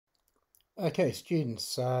Okay,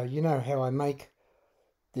 students, you know how I make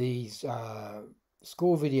these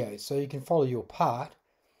score videos so you can follow your part.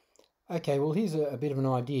 Okay, well, here's a bit of an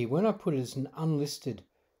idea. When I put it as an unlisted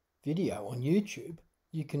video on YouTube,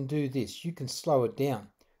 you can do this. You can slow it down.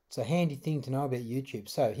 It's a handy thing to know about YouTube.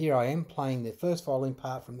 So here I am playing the first violin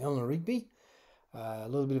part from Eleanor Rigby. A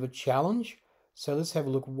little bit of a challenge. So let's have a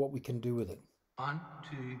look at what we can do with it. 1,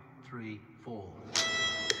 2, 3, 4.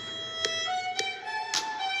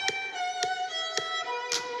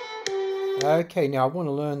 Okay, now I want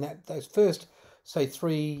to learn those first, say,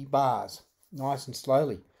 3 bars, nice and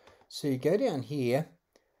slowly. So you go down here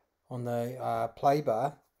on the play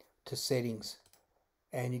bar to settings,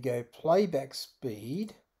 and you go playback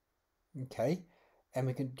speed. Okay, and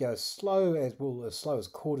we can go slow as slow as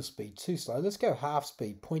quarter speed, too slow. Let's go half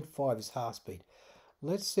speed. 0.5 is half speed.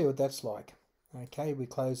 Let's see what that's like. Okay, we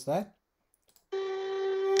close that.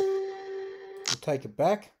 We'll take it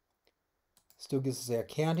back. Still gives us our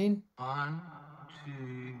count in. 1,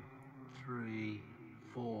 2, 3,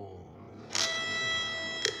 4.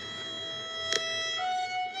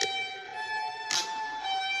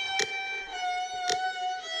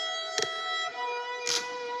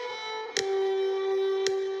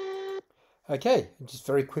 Okay, just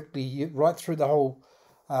very quickly, right through the whole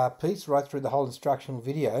piece, right through the whole instructional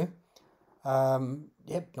video.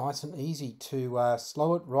 Yep, nice and easy to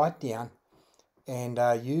slow it right down and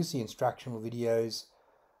use the instructional videos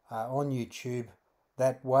on YouTube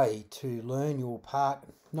that way to learn your part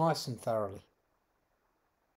nice and thoroughly.